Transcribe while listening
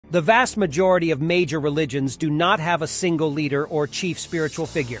The vast majority of major religions do not have a single leader or chief spiritual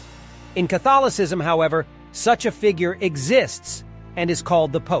figure. In Catholicism, however, such a figure exists and is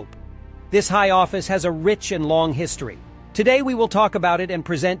called the Pope. This high office has a rich and long history. Today we will talk about it and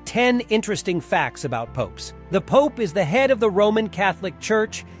present 10 interesting facts about popes. The Pope is the head of the Roman Catholic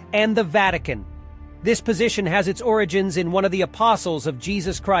Church and the Vatican. This position has its origins in one of the apostles of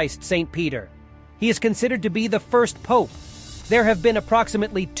Jesus Christ, St. Peter. He is considered to be the first pope. There have been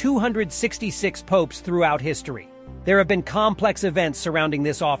approximately 266 popes throughout history. There have been complex events surrounding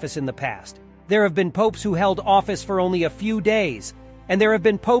this office in the past. There have been popes who held office for only a few days, and there have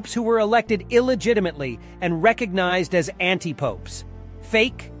been popes who were elected illegitimately and recognized as anti-popes,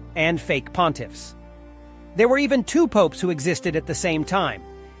 fake and fake pontiffs. There were even two popes who existed at the same time,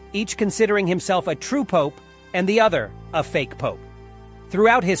 each considering himself a true pope and the other a fake pope.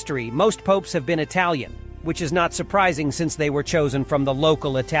 Throughout history, most popes have been Italian, which is not surprising since they were chosen from the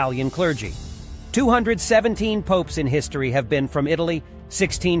local Italian clergy. 217 popes in history have been from Italy,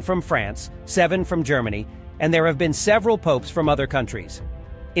 16 from France, 7 from Germany, and there have been several popes from other countries.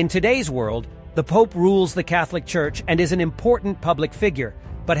 In today's world, the Pope rules the Catholic Church and is an important public figure,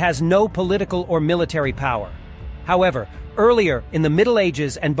 but has no political or military power. However, earlier in the Middle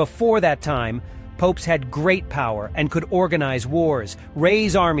Ages and before that time, popes had great power and could organize wars,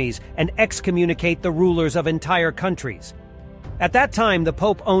 raise armies, and excommunicate the rulers of entire countries. At that time, the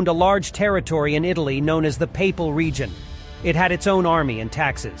Pope owned a large territory in Italy known as the Papal Region. It had its own army and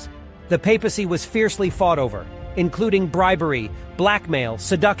taxes. The papacy was fiercely fought over, including bribery, blackmail,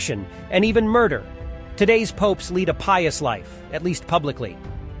 seduction, and even murder. Today's popes lead a pious life, at least publicly.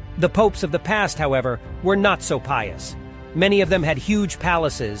 The popes of the past, however, were not so pious. Many of them had huge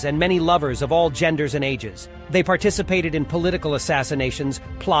palaces and many lovers of all genders and ages. They participated in political assassinations,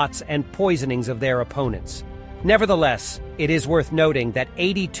 plots, and poisonings of their opponents. Nevertheless, it is worth noting that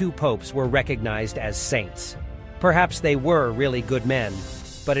 82 popes were recognized as saints. Perhaps they were really good men,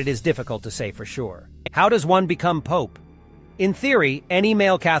 but it is difficult to say for sure. How does one become pope? In theory, any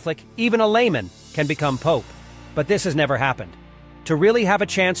male Catholic, even a layman, can become pope, but this has never happened. To really have a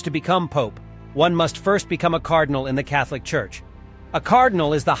chance to become pope, one must first become a cardinal in the Catholic Church. A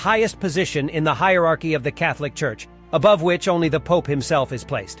cardinal is the highest position in the hierarchy of the Catholic Church, above which only the Pope himself is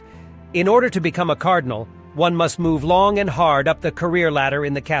placed. In order to become a cardinal, one must move long and hard up the career ladder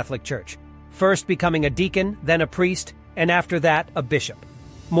in the Catholic Church, first becoming a deacon, then a priest, and after that, a bishop.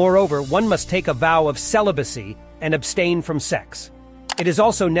 Moreover, one must take a vow of celibacy and abstain from sex. It is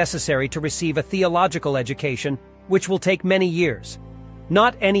also necessary to receive a theological education, which will take many years.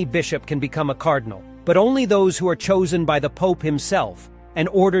 Not any bishop can become a cardinal, but only those who are chosen by the Pope himself and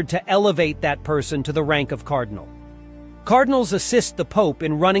ordered to elevate that person to the rank of cardinal. Cardinals assist the Pope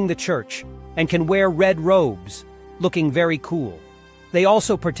in running the church and can wear red robes, looking very cool. They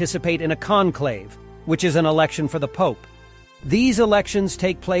also participate in a conclave, which is an election for the Pope. These elections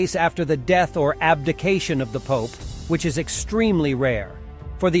take place after the death or abdication of the Pope, which is extremely rare.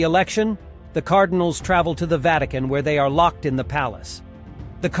 For the election, the cardinals travel to the Vatican where they are locked in the palace.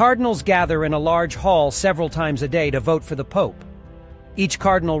 The cardinals gather in a large hall several times a day to vote for the Pope. Each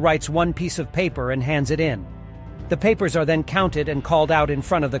cardinal writes one piece of paper and hands it in. The papers are then counted and called out in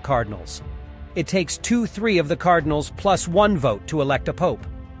front of the cardinals. It takes 2/3 of the cardinals plus one vote to elect a pope.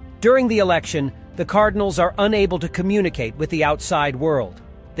 During the election, the cardinals are unable to communicate with the outside world.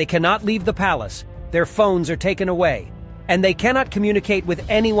 They cannot leave the palace, their phones are taken away, and they cannot communicate with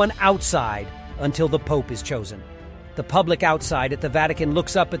anyone outside until the Pope is chosen. The public outside at the Vatican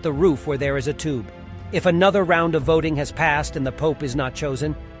looks up at the roof where there is a tube. If another round of voting has passed and the Pope is not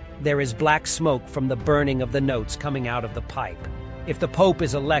chosen, there is black smoke from the burning of the notes coming out of the pipe. If the Pope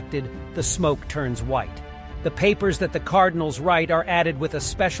is elected, the smoke turns white. The papers that the cardinals write are added with a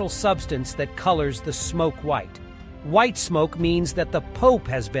special substance that colors the smoke white. White smoke means that the Pope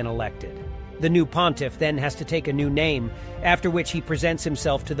has been elected. The new pontiff then has to take a new name, after which he presents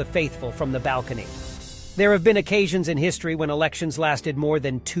himself to the faithful from the balcony. There have been occasions in history when elections lasted more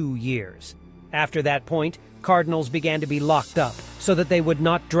than 2 years. After that point, cardinals began to be locked up so that they would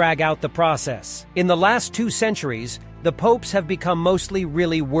not drag out the process. In the last 2 centuries, the popes have become mostly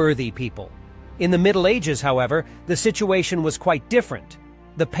really worthy people. In the Middle Ages, however, the situation was quite different.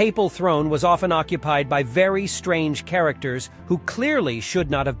 The papal throne was often occupied by very strange characters who clearly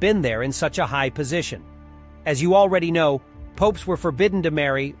should not have been there in such a high position. As you already know, popes were forbidden to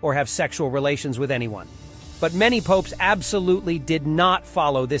marry or have sexual relations with anyone. But many popes absolutely did not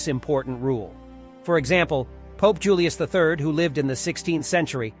follow this important rule. For example, Pope Julius III, who lived in the 16th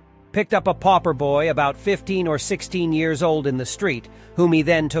century, picked up a pauper boy about 15 or 16 years old in the street, whom he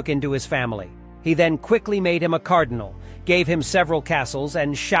then took into his family. He then quickly made him a cardinal, gave him several castles,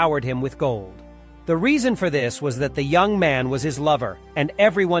 and showered him with gold. The reason for this was that the young man was his lover, and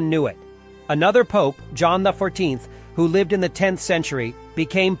everyone knew it. Another pope, John XIV, who lived in the 10th century,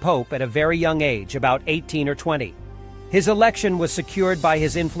 became pope at a very young age, about 18 or 20. His election was secured by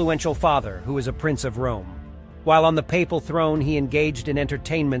his influential father, who was a prince of Rome. While on the papal throne, he engaged in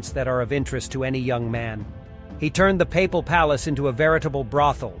entertainments that are of interest to any young man. He turned the papal palace into a veritable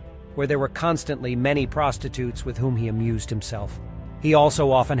brothel, where there were constantly many prostitutes with whom he amused himself. He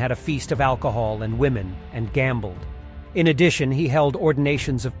also often had a feast of alcohol and women, and gambled. In addition, he held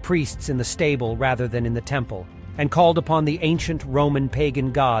ordinations of priests in the stable rather than in the temple, and called upon the ancient Roman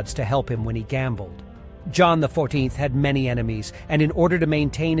pagan gods to help him when he gambled. John XIV had many enemies, and in order to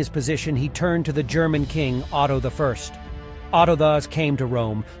maintain his position, he turned to the German king Otto I. Otto thus came to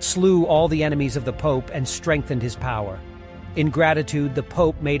Rome, slew all the enemies of the Pope, and strengthened his power. In gratitude, the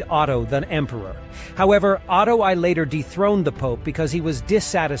Pope made Otto the emperor. However, Otto I later dethroned the Pope because he was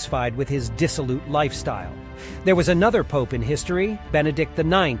dissatisfied with his dissolute lifestyle. There was another Pope in history, Benedict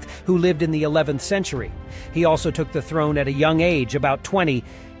IX, who lived in the 11th century. He also took the throne at a young age, about 20,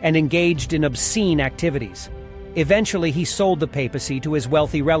 and engaged in obscene activities. Eventually, he sold the papacy to his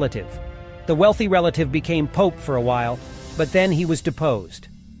wealthy relative. The wealthy relative became Pope for a while, but then he was deposed.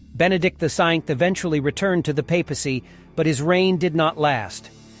 Benedict IX eventually returned to the papacy, but his reign did not last.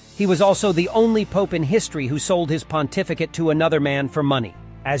 He was also the only pope in history who sold his pontificate to another man for money.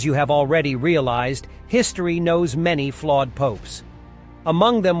 As you have already realized, history knows many flawed popes.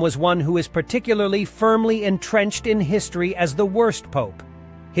 Among them was one who is particularly firmly entrenched in history as the worst pope.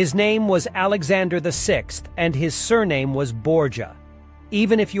 His name was Alexander VI, and his surname was Borgia.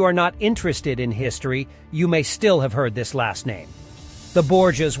 Even if you are not interested in history, you may still have heard this last name. The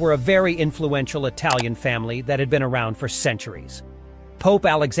Borgias were a very influential Italian family that had been around for centuries. Pope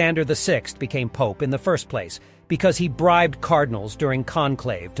Alexander VI became pope in the first place because he bribed cardinals during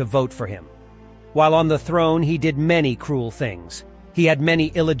conclave to vote for him. While on the throne, he did many cruel things. He had many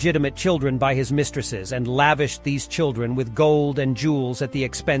illegitimate children by his mistresses and lavished these children with gold and jewels at the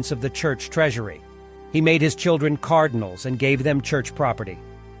expense of the church treasury. He made his children cardinals and gave them church property.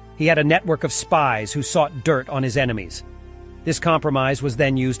 He had a network of spies who sought dirt on his enemies. This compromise was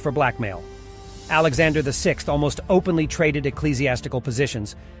then used for blackmail. Alexander VI almost openly traded ecclesiastical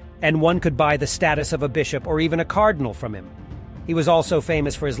positions, and one could buy the status of a bishop or even a cardinal from him. He was also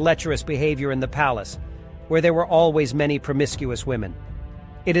famous for his lecherous behavior in the palace, where there were always many promiscuous women.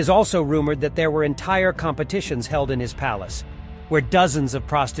 It is also rumored that there were entire competitions held in his palace, where dozens of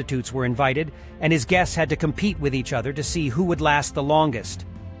prostitutes were invited, and his guests had to compete with each other to see who would last the longest.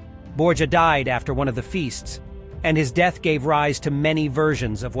 Borgia died after one of the feasts, and his death gave rise to many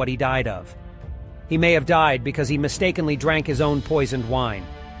versions of what he died of. He may have died because he mistakenly drank his own poisoned wine.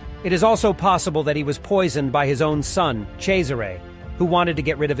 It is also possible that he was poisoned by his own son, Cesare, who wanted to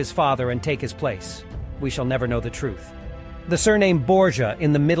get rid of his father and take his place. We shall never know the truth. The surname Borgia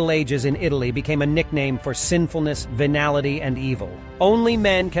in the Middle Ages in Italy became a nickname for sinfulness, venality, and evil. Only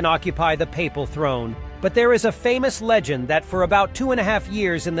men can occupy the papal throne, but there is a famous legend that for about 2.5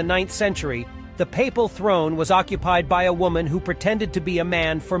 years in the 9th century, the papal throne was occupied by a woman who pretended to be a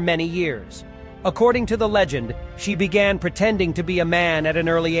man for many years. According to the legend, she began pretending to be a man at an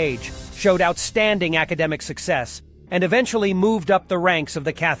early age, showed outstanding academic success, and eventually moved up the ranks of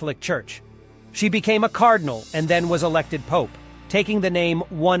the Catholic Church. She became a cardinal and then was elected pope. Taking the name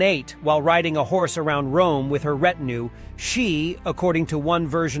 18 while riding a horse around Rome with her retinue, she, according to one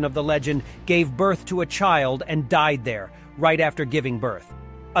version of the legend, gave birth to a child and died there, right after giving birth.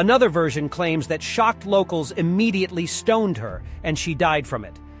 Another version claims that shocked locals immediately stoned her, and she died from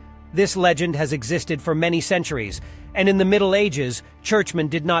it. This legend has existed for many centuries, and in the Middle Ages, churchmen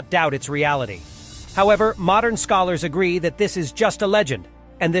did not doubt its reality. However, modern scholars agree that this is just a legend,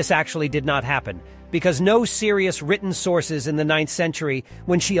 and this actually did not happen, because no serious written sources in the 9th century,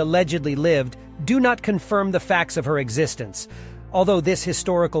 when she allegedly lived, do not confirm the facts of her existence, although this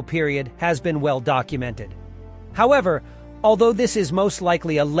historical period has been well documented. However, although this is most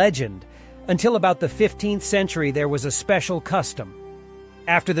likely a legend, until about the 15th century there was a special custom.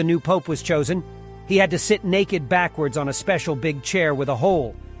 After the new pope was chosen, he had to sit naked backwards on a special big chair with a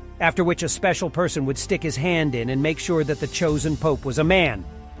hole, after which a special person would stick his hand in and make sure that the chosen pope was a man,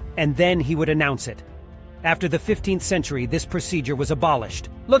 and then he would announce it. After the 15th century, this procedure was abolished.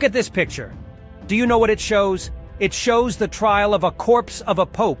 Look at this picture. Do you know what it shows? It shows the trial of a corpse of a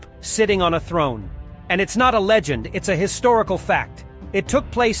pope sitting on a throne. And it's not a legend, it's a historical fact. It took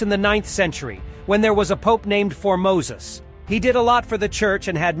place in the 9th century, when there was a pope named Formosus. He did a lot for the church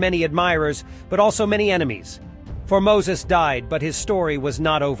and had many admirers, but also many enemies. Formosus died, but his story was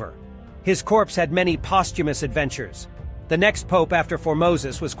not over. His corpse had many posthumous adventures. The next pope after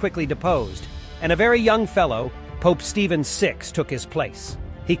Formosus was quickly deposed, and a very young fellow, Pope Stephen VI, took his place.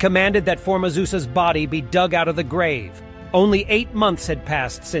 He commanded that Formosus's body be dug out of the grave. Only 8 months had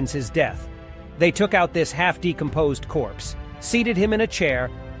passed since his death. They took out this half-decomposed corpse, seated him in a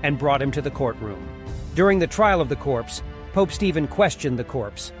chair, and brought him to the courtroom. During the trial of the corpse, Pope Stephen questioned the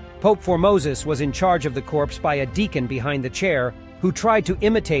corpse. Pope Formosus was in charge of the corpse by a deacon behind the chair who tried to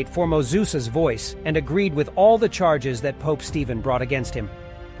imitate Formosus's voice and agreed with all the charges that Pope Stephen brought against him.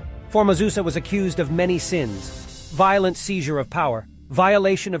 Formosusa was accused of many sins: violent seizure of power,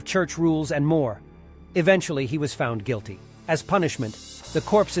 violation of church rules, and more. Eventually, he was found guilty. As punishment, the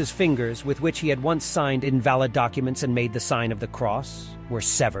corpse's fingers, with which he had once signed invalid documents and made the sign of the cross, were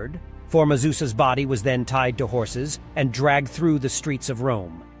severed. Formosusa's body was then tied to horses and dragged through the streets of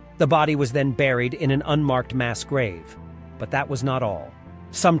Rome. The body was then buried in an unmarked mass grave. But that was not all.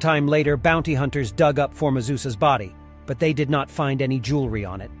 Sometime later, bounty hunters dug up Formosusa's body, but they did not find any jewelry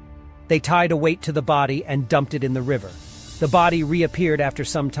on it. They tied a weight to the body and dumped it in the river. The body reappeared after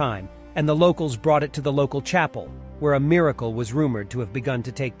some time, and the locals brought it to the local chapel, where a miracle was rumored to have begun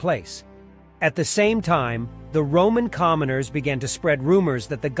to take place. At the same time, the Roman commoners began to spread rumors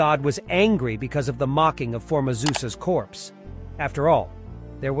that the god was angry because of the mocking of Formosusa's corpse. After all,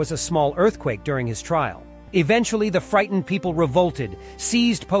 there was a small earthquake during his trial. Eventually, the frightened people revolted,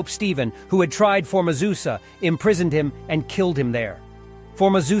 seized Pope Stephen, who had tried Formosusa, imprisoned him, and killed him there.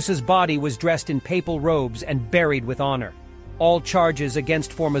 Formosusa's body was dressed in papal robes and buried with honor. All charges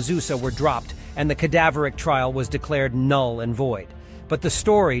against Formosusa were dropped, and the cadaveric trial was declared null and void. But the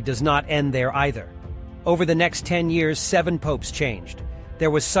story does not end there either. Over the next 10 years, 7 popes changed. There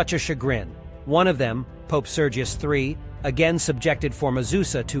was such a chagrin. One of them, Pope Sergius III, again subjected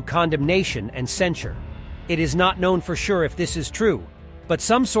Formosusa to condemnation and censure. It is not known for sure if this is true, but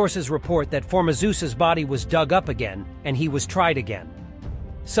some sources report that Formosusa's body was dug up again and he was tried again.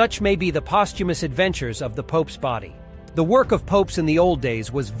 Such may be the posthumous adventures of the Pope's body. The work of popes in the old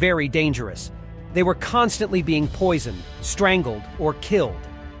days was very dangerous. They were constantly being poisoned, strangled, or killed.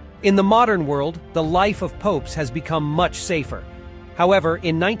 In the modern world, the life of popes has become much safer. However,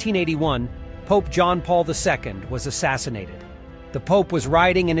 in 1981, Pope John Paul II was assassinated. The Pope was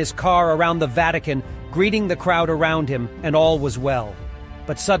riding in his car around the Vatican, greeting the crowd around him, and all was well.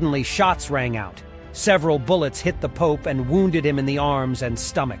 But suddenly shots rang out. Several bullets hit the Pope and wounded him in the arms and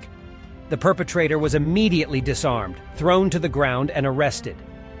stomach. The perpetrator was immediately disarmed, thrown to the ground, and arrested.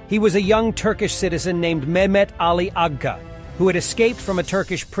 He was a young Turkish citizen named Mehmet Ali Agca, who had escaped from a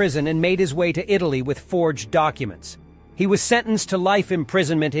Turkish prison and made his way to Italy with forged documents. He was sentenced to life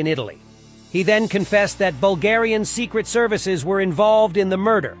imprisonment in Italy. He then confessed that Bulgarian secret services were involved in the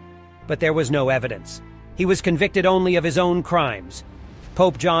murder, but there was no evidence. He was convicted only of his own crimes.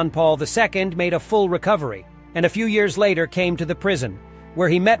 Pope John Paul II made a full recovery, and a few years later came to the prison, where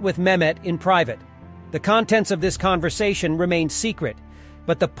he met with Mehmet in private. The contents of this conversation remained secret,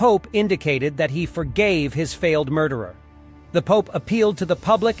 but the Pope indicated that he forgave his failed murderer. The Pope appealed to the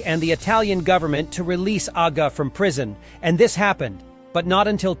public and the Italian government to release Agca from prison, and this happened, but not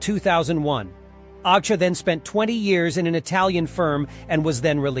until 2001. Agca then spent 20 years in an Italian firm and was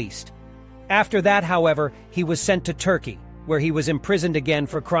then released. After that, however, he was sent to Turkey, where he was imprisoned again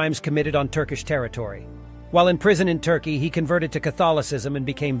for crimes committed on Turkish territory. While in prison in Turkey, he converted to Catholicism and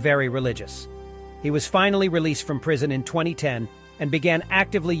became very religious. He was finally released from prison in 2010 and began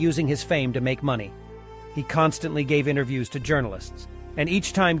actively using his fame to make money. He constantly gave interviews to journalists, and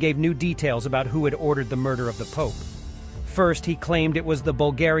each time gave new details about who had ordered the murder of the Pope. First, he claimed it was the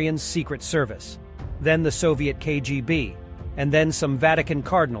Bulgarian Secret Service, then the Soviet KGB, and then some Vatican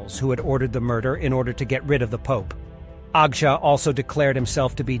cardinals who had ordered the murder in order to get rid of the Pope. Agca also declared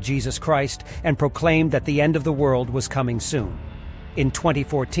himself to be Jesus Christ and proclaimed that the end of the world was coming soon. In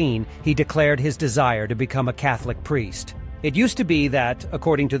 2014, he declared his desire to become a Catholic priest. It used to be that,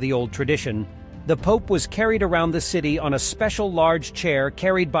 according to the old tradition, the Pope was carried around the city on a special large chair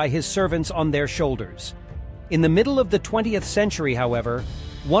carried by his servants on their shoulders. In the middle of the 20th century, however,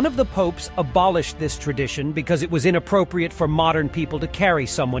 one of the popes abolished this tradition because it was inappropriate for modern people to carry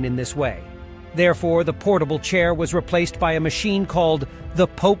someone in this way. Therefore, the portable chair was replaced by a machine called the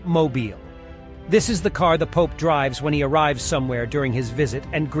Pope Mobile. This is the car the Pope drives when he arrives somewhere during his visit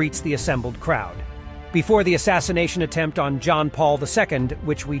and greets the assembled crowd. Before the assassination attempt on John Paul II,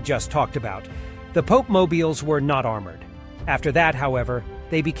 which we just talked about, the Pope Mobiles were not armored. After that, however,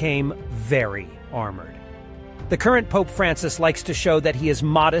 they became very armored. The current Pope Francis likes to show that he is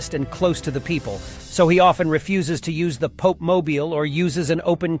modest and close to the people, so he often refuses to use the Pope Mobile or uses an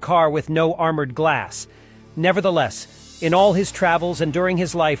open car with no armored glass. Nevertheless, In all his travels and during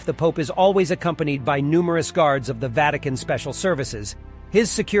his life, the Pope is always accompanied by numerous guards of the Vatican Special Services. His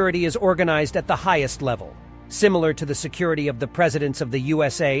security is organized at the highest level, similar to the security of the presidents of the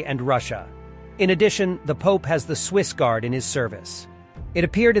USA and Russia. In addition, the Pope has the Swiss Guard in his service. It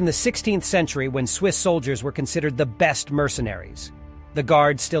appeared in the 16th century when Swiss soldiers were considered the best mercenaries. The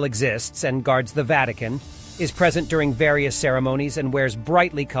Guard still exists and guards the Vatican, is present during various ceremonies, and wears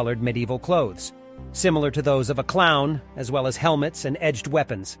brightly colored medieval clothes, similar to those of a clown, as well as helmets and edged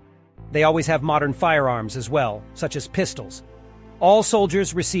weapons. They always have modern firearms as well, such as pistols. All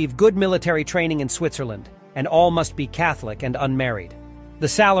soldiers receive good military training in Switzerland, and all must be Catholic and unmarried. The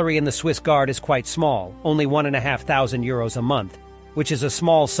salary in the Swiss Guard is quite small, only €1,500 a month, which is a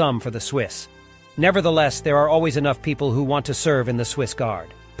small sum for the Swiss. Nevertheless, there are always enough people who want to serve in the Swiss Guard.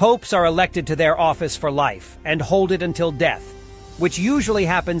 Popes are elected to their office for life and hold it until death, which usually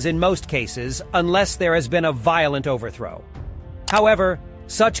happens in most cases unless there has been a violent overthrow. However,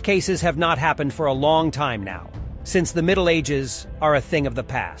 such cases have not happened for a long time now, since the Middle Ages are a thing of the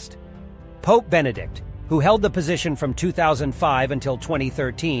past. Pope Benedict, who held the position from 2005 until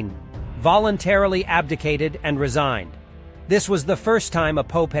 2013, voluntarily abdicated and resigned. This was the first time a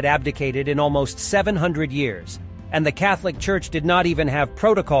pope had abdicated in almost 700 years, and the Catholic Church did not even have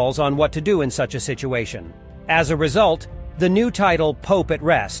protocols on what to do in such a situation. As a result, the new title Pope at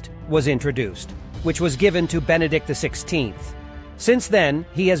Rest was introduced, which was given to Benedict XVI. Since then,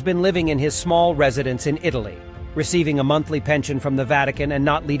 he has been living in his small residence in Italy, receiving a monthly pension from the Vatican and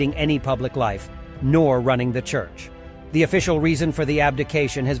not leading any public life, nor running the church. The official reason for the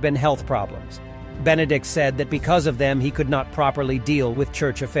abdication has been health problems. Benedict said that because of them he could not properly deal with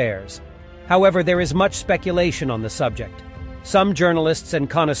church affairs. However, there is much speculation on the subject. Some journalists and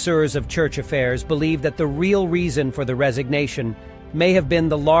connoisseurs of church affairs believe that the real reason for the resignation may have been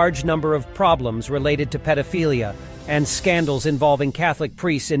the large number of problems related to pedophilia and scandals involving Catholic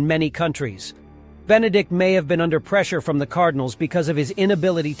priests in many countries. Benedict may have been under pressure from the cardinals because of his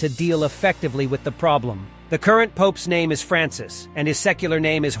inability to deal effectively with the problem. The current pope's name is Francis, and his secular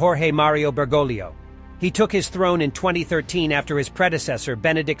name is Jorge Mario Bergoglio. He took his throne in 2013 after his predecessor,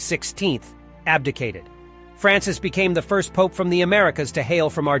 Benedict XVI, abdicated. Francis became the first pope from the Americas to hail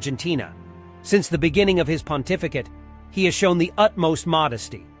from Argentina. Since the beginning of his pontificate, he has shown the utmost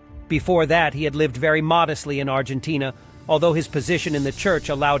modesty. Before that, he had lived very modestly in Argentina, although his position in the church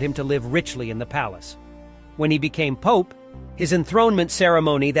allowed him to live richly in the palace. When he became pope, his enthronement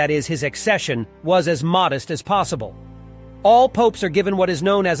ceremony, that is, his accession, was as modest as possible. All popes are given what is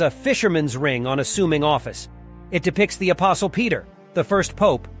known as a fisherman's ring on assuming office. It depicts the Apostle Peter, the first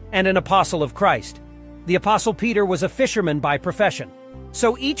pope, and an apostle of Christ. The Apostle Peter was a fisherman by profession.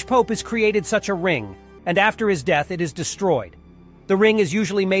 So each pope is created such a ring, and after his death it is destroyed. The ring is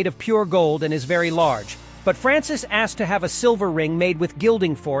usually made of pure gold and is very large, but Francis asked to have a silver ring made with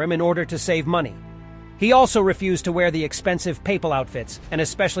gilding for him in order to save money. He also refused to wear the expensive papal outfits, and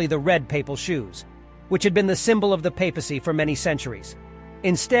especially the red papal shoes, which had been the symbol of the papacy for many centuries.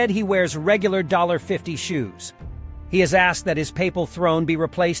 Instead, he wears regular $50 shoes. He has asked that his papal throne be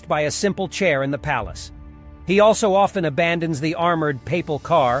replaced by a simple chair in the palace. He also often abandons the armored papal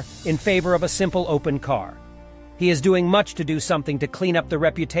car in favor of a simple open car. He is doing much to do something to clean up the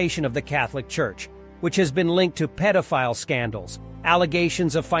reputation of the Catholic Church, which has been linked to pedophile scandals,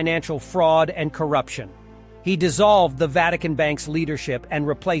 allegations of financial fraud and corruption. He dissolved the Vatican Bank's leadership and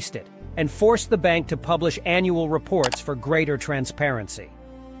replaced it, and forced the bank to publish annual reports for greater transparency.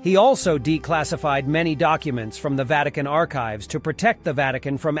 He also declassified many documents from the Vatican archives to protect the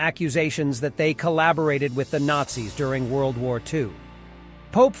Vatican from accusations that they collaborated with the Nazis during World War II.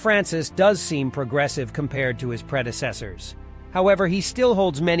 Pope Francis does seem progressive compared to his predecessors. However, he still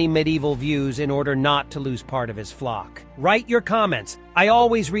holds many medieval views in order not to lose part of his flock. Write your comments. I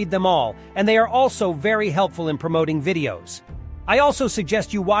always read them all, and they are also very helpful in promoting videos. I also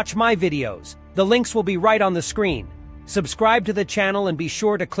suggest you watch my videos. The links will be right on the screen. Subscribe to the channel and be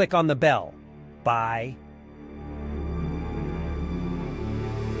sure to click on the bell. Bye.